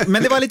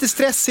 Men det var lite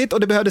stressigt och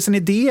det behövdes en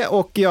idé,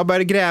 och jag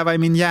började gräva i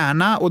min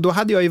hjärna, och då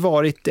hade jag ju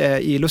varit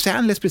i Los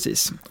Angeles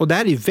precis. Och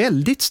där är ju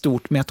väldigt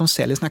stort med att de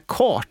säljer såna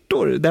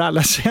kartor där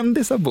alla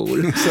kändisar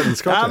bor.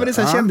 Ja, men det är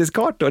så här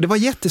kändiskartor. Det var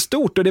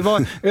jättestort, och det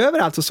var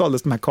överallt så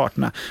såldes de här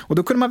kartorna. Och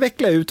då kunde man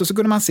veckla ut, och så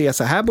kunde man se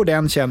så här bor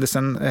den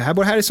kändisen, här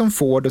bor Harrison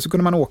Ford, och så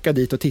kunde man åka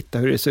dit och titta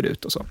hur det ser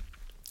ut och så.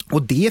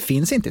 Och det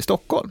finns inte i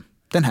Stockholm,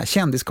 den här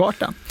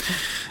kändiskartan.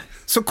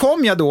 Så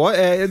kom jag då,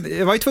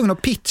 jag var ju tvungen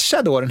att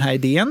pitcha då den här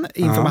idén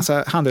inför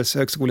massa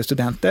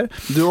handelshögskolestudenter.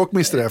 Du och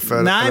Mr. F?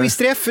 Nej,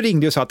 Mr. F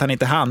ringde och sa att han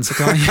inte hann, så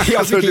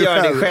jag fick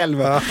göra det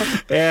själv.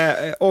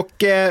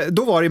 Och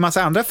då var det ju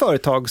massa andra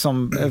företag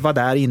som var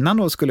där innan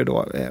och skulle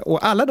då,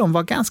 och alla de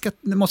var ganska,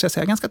 måste jag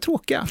säga, ganska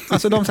tråkiga.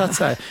 Alltså de satt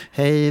så här: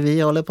 hej,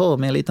 vi håller på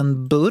med en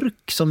liten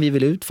burk som vi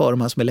vill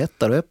utforma som är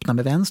lättare att öppna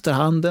med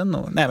vänsterhanden.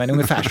 Och, nej, men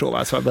ungefär så.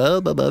 Alltså,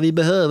 vi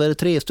behöver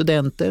 3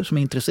 studenter som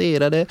är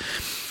intresserade.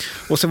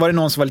 Och så var det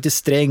någon som var lite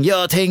sträng.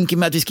 Jag tänker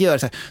mig att vi ska göra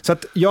så här. Så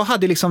att jag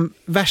hade liksom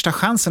värsta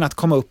chansen att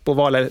komma upp och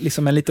vara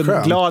liksom en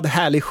liten glad,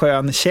 härlig,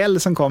 skön Kjell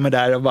som kommer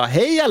där och bara: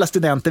 hej alla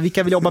studenter,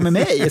 vilka vill jobba med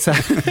mig? Så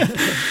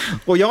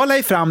och jag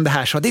la fram det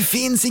här, så det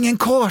finns ingen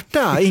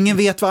karta. Ingen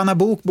vet var Anna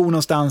Bok bor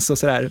någonstans och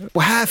sådär.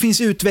 Och här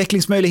finns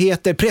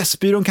utvecklingsmöjligheter.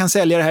 Pressbyrån kan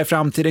sälja det här i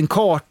framtiden.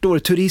 Kartor,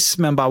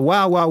 turismen, bara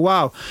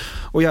wow.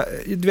 Och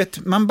du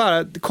vet, man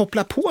bara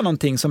kopplar på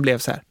någonting som blev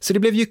så här. Så det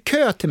blev ju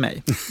kö till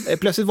mig.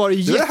 Plötsligt var det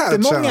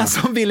jättemånga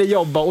som ville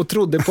jobba och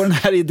trodde på den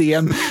här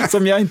idén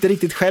som jag inte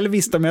riktigt själv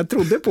visste om jag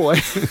trodde på.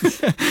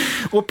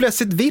 Och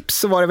plötsligt vips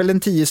så var det väl en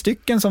 10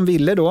 stycken som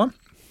ville då.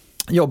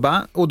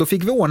 jobba, och då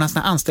fick vi ordna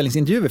såna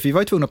anställningsintervjuer, för vi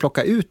var ju tvungna att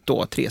plocka ut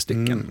då 3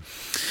 stycken.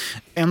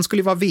 En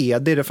skulle vara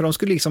vd, för de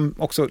skulle liksom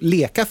också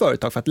leka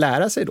företag för att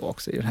lära sig då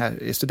också i det här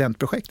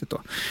studentprojektet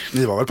då.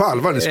 Ni var väl på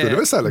allvar, ni skulle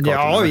väl sälja kartorna?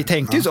 Ja, vi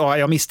tänkte ju så.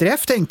 Ja, Mr.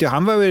 F tänkte ju,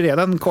 han var ju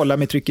redan kolla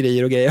med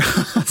tryckerier och grejer.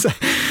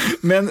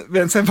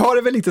 men sen var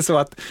det väl lite så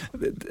att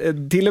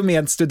till och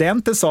med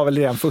studenten sa väl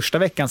redan första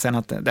veckan sen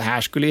att det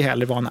här skulle ju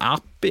hellre vara en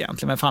app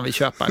egentligen, men fan vi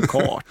köpa en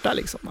karta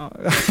liksom.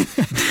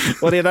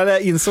 Och redan där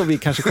insåg vi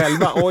kanske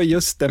själva, oj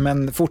just det,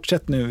 men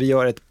fortsätt nu, vi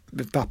gör ett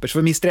papper. För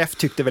Mr. F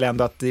tyckte väl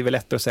ändå att det är väl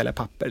lättare att sälja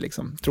papper,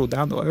 liksom, trodde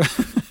han då.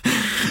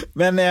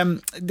 Men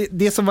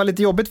det som var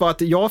lite jobbigt var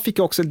att jag fick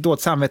också ett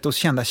dåligt samvete och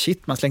kände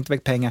shit, man slängt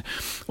iväg pengar.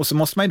 Och så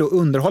måste man ju då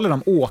underhålla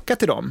dem, åka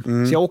till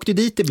dem. Så jag åkte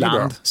dit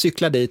ibland,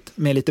 cyklade dit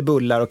med lite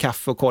bullar och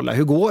kaffe och kolla,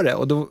 hur går det?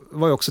 Och då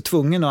var jag också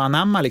tvungen att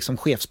anamma liksom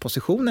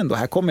chefspositionen då.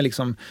 Här kommer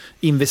liksom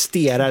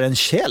investeraren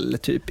Kjell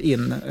typ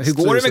in. Hur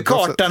går det med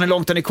kartan? Hur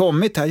långt har ni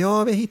kommit här?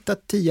 Ja, vi har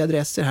hittat 10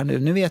 adresser här nu.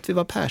 Nu vet vi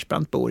var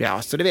Persbrandt bor.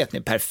 Ja, så det vet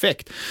ni.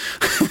 Perfekt.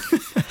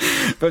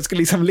 Jag skulle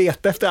liksom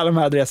leta efter alla de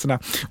här adresserna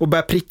och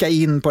börja pricka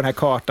in på den här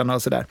kartan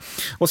och sådär.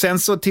 Och sen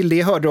så till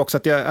det hörde också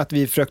att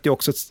vi försökte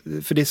också,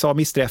 för det sa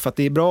Mr. F att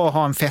det är bra att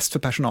ha en fest för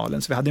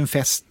personalen. Så vi hade en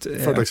fest.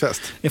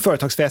 En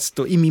företagsfest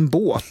då, i min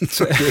båt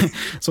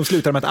som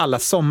slutade med att alla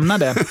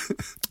somnade.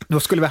 Då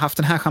skulle vi haft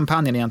den här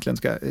champagnen egentligen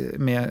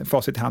med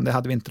facit i hand. Det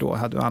hade vi inte då,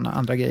 hade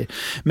andra grejer.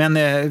 Men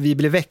vi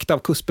blev väckta av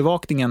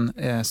kustbevakningen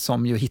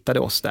som ju hittade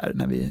oss där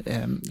när vi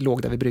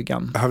låg där vid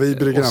bryggan. Har vi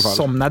bryggan och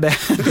somnade.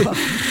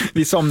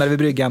 Vi somnade vid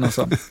bryggan och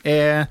så.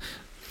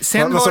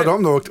 Vad sa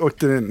de då?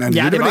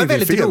 Det var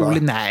väldigt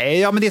roligt.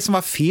 Nej, men det som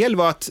var fel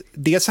var att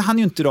dels så hann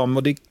ju inte de,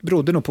 och det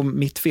berodde nog på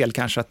mitt fel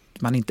kanske, att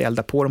man inte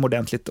eldade på dem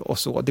ordentligt och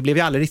så. Det blev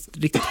ju aldrig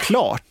riktigt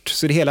klart.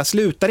 Så det hela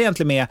slutade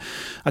egentligen med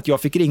att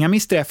jag fick ringa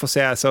Mr. F och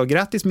säga så,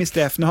 grattis Mr.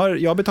 F, nu har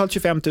jag betalt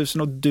 25 000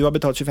 och du har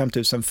betalt 25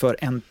 000 för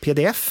en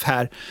pdf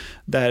här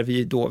där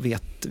vi då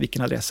vet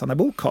vilken adress Anna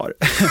Bok har.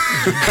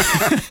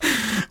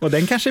 Och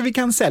den kanske vi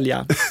kan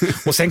sälja.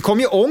 Och sen kom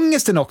ju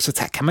ångesten också,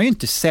 så här kan man ju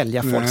inte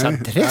sälja folks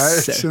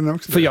adresser. Nej,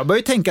 för jag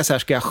började tänka så här,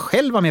 ska jag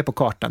själv vara med på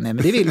kartan? Nej,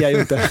 men det vill jag ju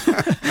inte.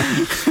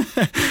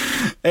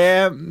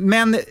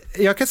 Men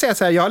jag kan säga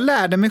så här, jag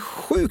lärde mig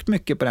sjukt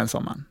mycket på den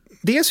sommaren.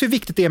 Dels hur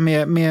viktigt det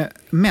är med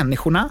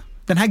människorna.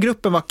 Den här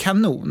gruppen var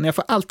kanon. Jag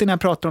får alltid när jag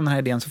pratar om den här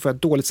idén så får jag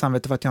ett dåligt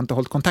samvete för att jag inte har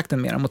hållit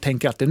kontakten med dem och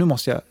tänker alltid, nu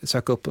måste jag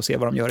söka upp och se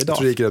vad de gör idag. Jag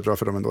tror det gick rätt bra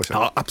för dem ändå.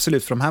 Ja,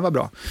 absolut, för de här var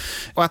bra.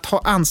 Och att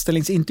ha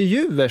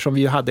anställningsintervjuer som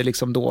vi ju hade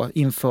liksom då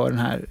inför den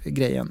här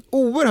grejen.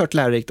 Oerhört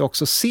lärorikt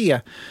också se.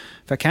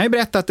 För jag kan ju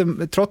berätta att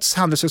trots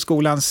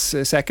Handelshögskolans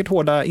säkert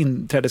hårda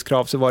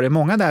inträdeskrav så var det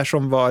många där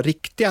som var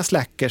riktiga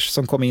slackers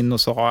som kom in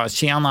och sa,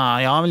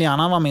 tjena, jag vill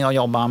gärna vara med och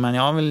jobba, men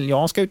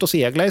jag ska ut och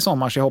segla i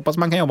sommar så jag hoppas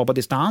man kan jobba på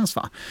distans,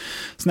 va?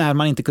 Så när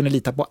man inte kunde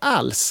lita på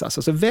alls.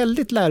 Alltså, så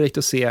väldigt lärorikt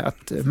att se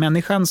att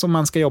människan som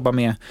man ska jobba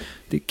med,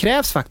 det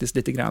krävs faktiskt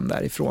lite grann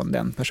därifrån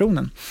den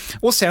personen.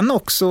 Och sen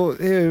också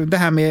det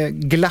här med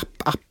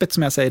glapp-appet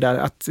som jag säger där,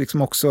 att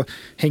liksom också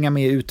hänga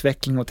med i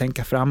utveckling och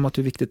tänka framåt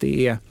hur viktigt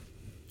det är.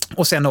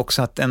 Och sen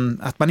också att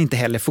man inte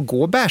heller får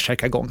gå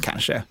bärsärkagång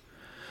kanske.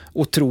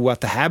 Och tro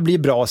att det här blir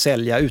bra att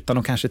sälja utan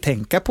att kanske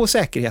tänka på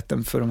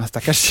säkerheten för de här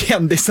stackars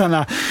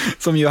kändisarna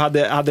som ju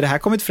hade det här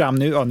kommit fram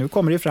nu. Ja, nu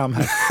kommer det fram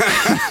här.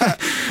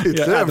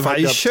 De har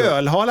ju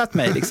kölhalat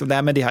mig liksom.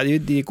 Nej, men det är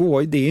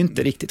ju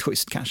inte riktigt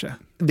schysst kanske.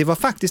 Det var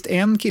faktiskt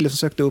en kille som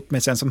sökte upp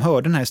mig sen som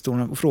hörde den här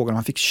historien och frågade om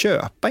han fick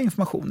köpa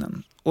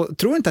informationen. Och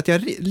tror inte att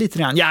jag lite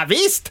grann, ja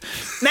visst!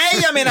 Nej,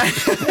 jag menar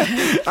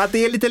att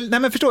det är lite, nej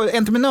men förstår,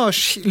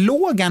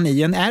 entreprenörslågan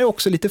i en är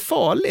också lite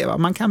farlig, va?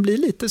 Man kan bli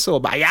lite så,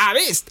 bara, ja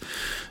visst!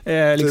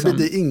 Liksom. Det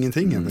bidde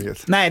ingenting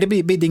enkelt. Nej, det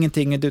bidde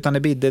ingenting, utan det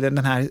bidde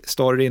den här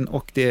storyn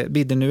och det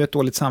bidde nu ett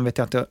dåligt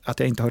samvete att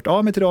jag inte hört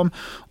av mig till dem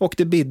och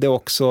det bidde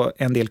också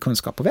en del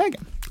kunskap på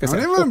vägen. Ja,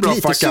 det var en bra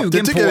fuck-up,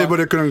 det tycker jag vi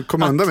borde kunna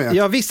komma undan med.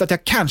 Jag visste att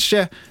jag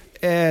kanske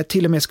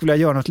till och med skulle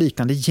göra något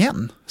liknande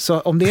igen. Så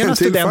om det är några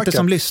studenter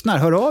som lyssnar,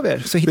 hör av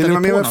er så hittar vi på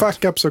något. Vill ni vara med med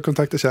fuck-up så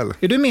kontakta Kjell.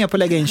 Är du med på att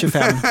lägga in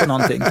 25 på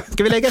någonting?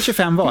 Ska vi lägga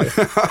 25 var?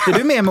 Är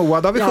du med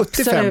Moa? Då har vi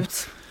 75.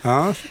 Absolut.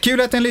 Ja.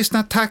 Kul att ni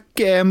lyssnat. Tack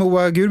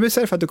Moa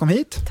Gurbuser för att du kom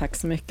hit. Tack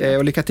så mycket.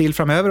 Och lycka till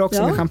framöver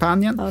också med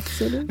champagnen.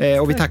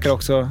 Absolut. Och vi tackar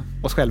också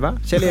oss själva.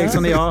 Kjell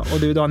Eriksson är jag och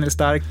du Daniel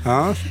Stark.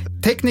 Ja.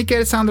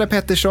 Tekniker Sandra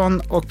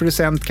Pettersson och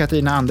producent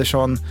Katarina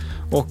Andersson.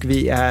 Och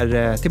vi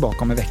är tillbaka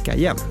om en vecka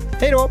igen.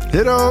 Hej då!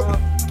 Hej då!